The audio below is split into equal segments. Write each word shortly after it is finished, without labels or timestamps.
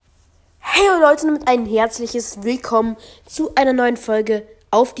Hey Leute, damit ein herzliches Willkommen zu einer neuen Folge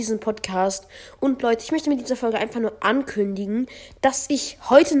auf diesem Podcast. Und Leute, ich möchte mit dieser Folge einfach nur ankündigen, dass ich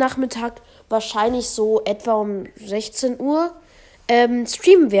heute Nachmittag wahrscheinlich so etwa um 16 Uhr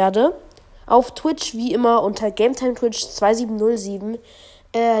streamen werde. Auf Twitch, wie immer, unter Gametime Twitch 2707.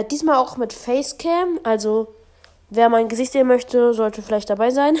 Diesmal auch mit Facecam, also wer mein Gesicht sehen möchte, sollte vielleicht dabei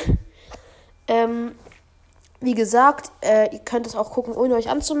sein. Wie gesagt, ihr könnt es auch gucken, ohne euch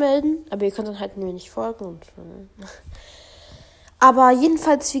anzumelden. Aber ihr könnt dann halt mir nicht folgen. Aber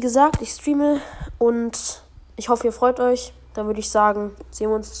jedenfalls, wie gesagt, ich streame und ich hoffe, ihr freut euch. Dann würde ich sagen, sehen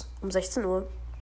wir uns um 16 Uhr.